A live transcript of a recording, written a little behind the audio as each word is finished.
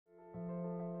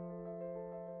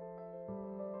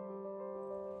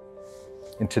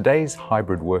In today's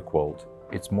hybrid work world,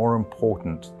 it's more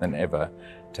important than ever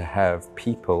to have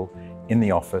people in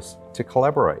the office to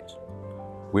collaborate.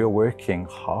 We're working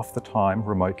half the time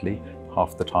remotely,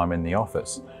 half the time in the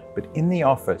office. But in the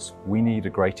office, we need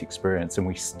a great experience, and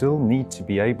we still need to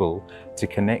be able to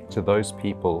connect to those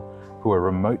people who are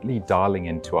remotely dialing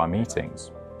into our meetings.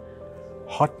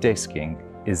 Hotdesking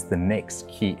is the next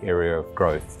key area of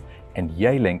growth, and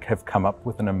Yealink have come up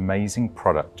with an amazing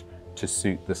product to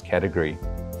suit this category.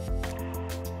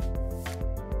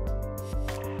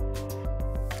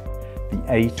 The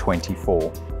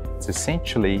A24. It's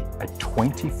essentially a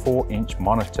 24-inch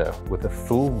monitor with a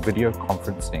full video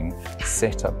conferencing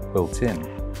setup built in.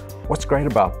 What's great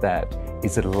about that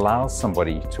is it allows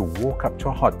somebody to walk up to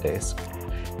a hot desk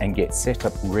and get set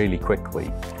up really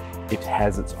quickly. It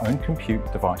has its own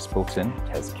compute device built in. It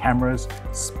has cameras,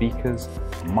 speakers,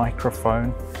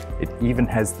 microphone. It even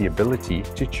has the ability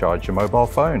to charge your mobile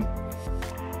phone.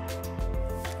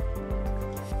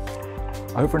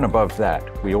 Over and above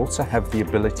that, we also have the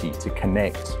ability to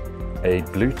connect a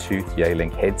Bluetooth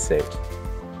Yealink headset.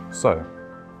 So,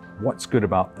 what's good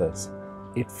about this?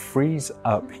 It frees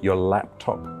up your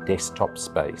laptop desktop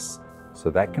space, so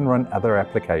that can run other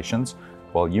applications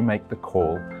while you make the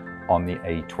call on the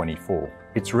A24.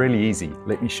 It's really easy.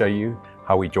 Let me show you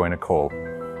how we join a call.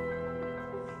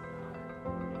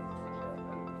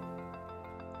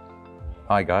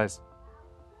 Hi guys.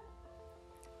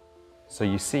 So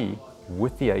you see,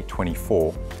 with the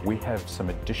A24, we have some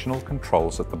additional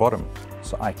controls at the bottom.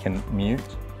 So I can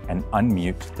mute and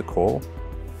unmute the call.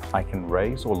 I can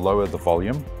raise or lower the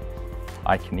volume.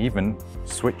 I can even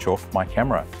switch off my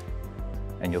camera.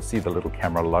 And you'll see the little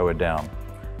camera lower down.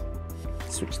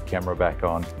 Switch the camera back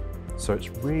on. So it's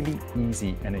really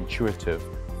easy and intuitive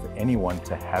for anyone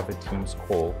to have a Teams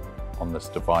call on this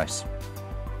device.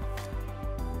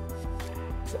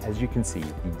 So as you can see,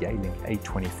 the Yealink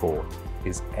A24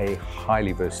 is a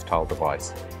highly versatile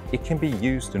device. It can be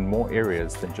used in more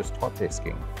areas than just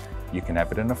hotdesking. You can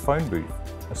have it in a phone booth,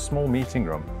 a small meeting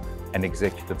room, an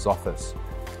executive's office.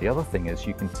 The other thing is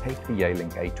you can take the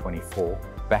Yealink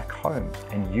A24 back home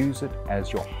and use it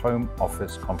as your home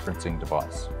office conferencing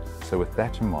device. So with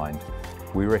that in mind,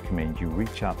 we recommend you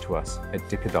reach out to us at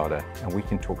Data and we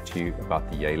can talk to you about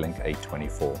the Yealink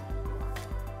A24.